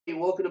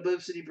welcome to Boom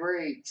City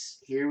Breaks.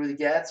 Here with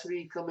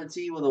Gatsby, coming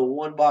to you with a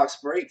one-box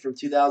break from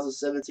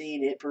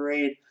 2017 Hit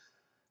Parade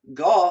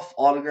Golf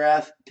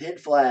Autograph Pin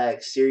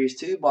Flag Series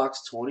 2,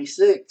 Box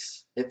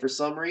 26. If for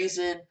some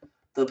reason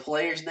the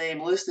player's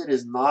name listed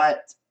is not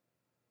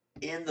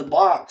in the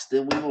box,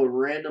 then we will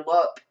random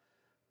up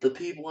the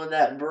people in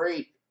that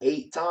break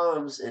 8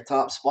 times, and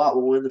top spot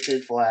will win the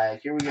pin flag.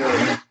 Here we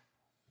go.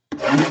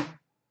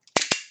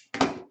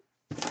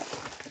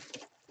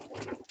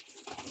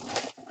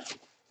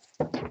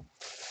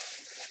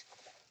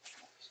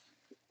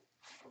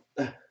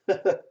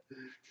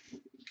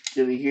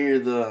 Can we hear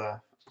the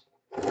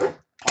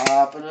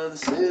popping of the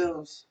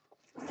seals?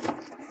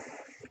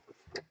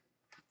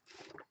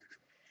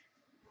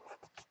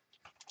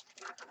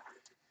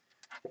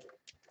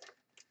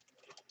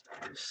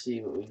 Let's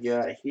see what we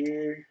got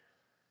here.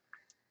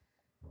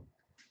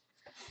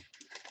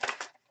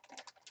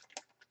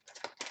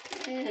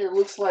 And it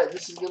looks like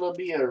this is going to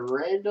be a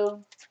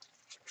random.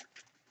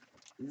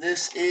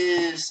 This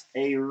is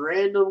a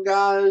random,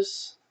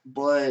 guys,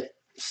 but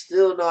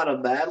still not a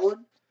bad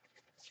one.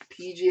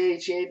 PGA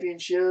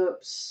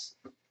Championships,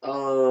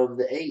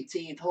 the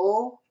 18th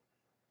hole.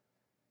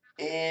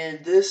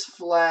 And this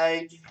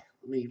flag,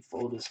 let me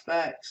fold this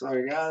back.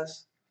 Sorry,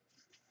 guys.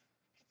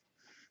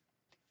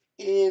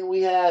 And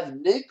we have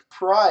Nick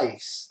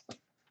Price.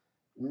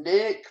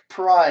 Nick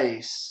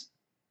Price.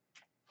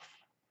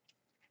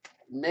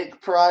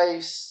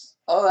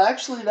 Oh,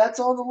 actually, that's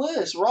on the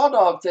list. Raw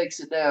Dog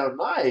takes it down.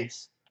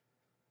 Nice.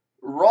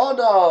 Raw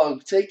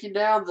Dog taking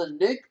down the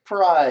Nick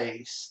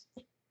Price.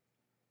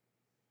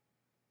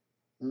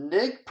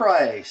 Nick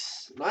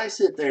Price. Nice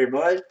hit there,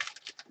 bud.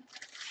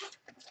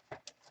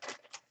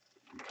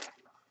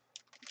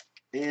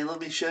 And let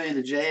me show you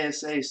the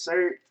JSA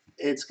cert.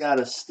 It's got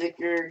a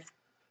sticker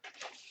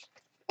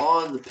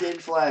on the pin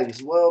flag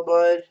as well,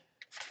 bud.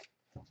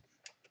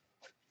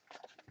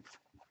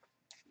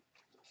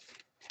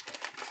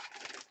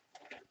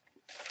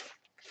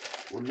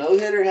 Well, no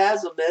hitter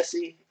has a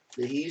Messi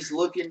that he's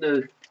looking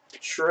to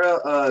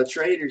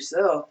trade or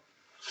sell.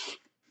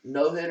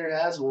 No hitter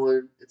has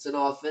one. It's an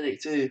authentic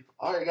too.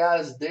 All right,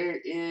 guys, there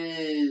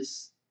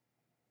is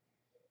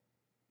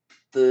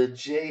the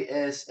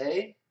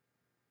JSA.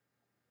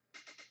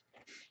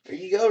 There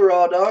you go,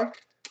 Raw Dog.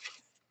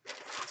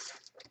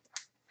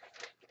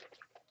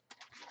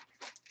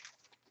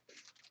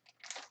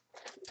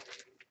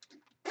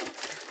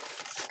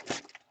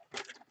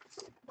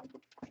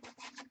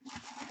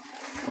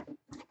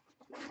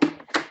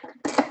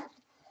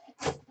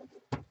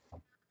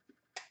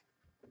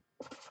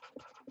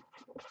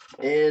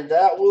 And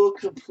that will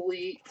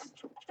complete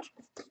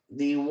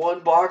the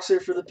one boxer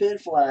for the pin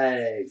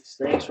flags.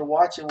 Thanks for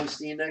watching. We'll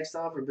see you next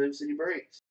time for Boom City Breaks.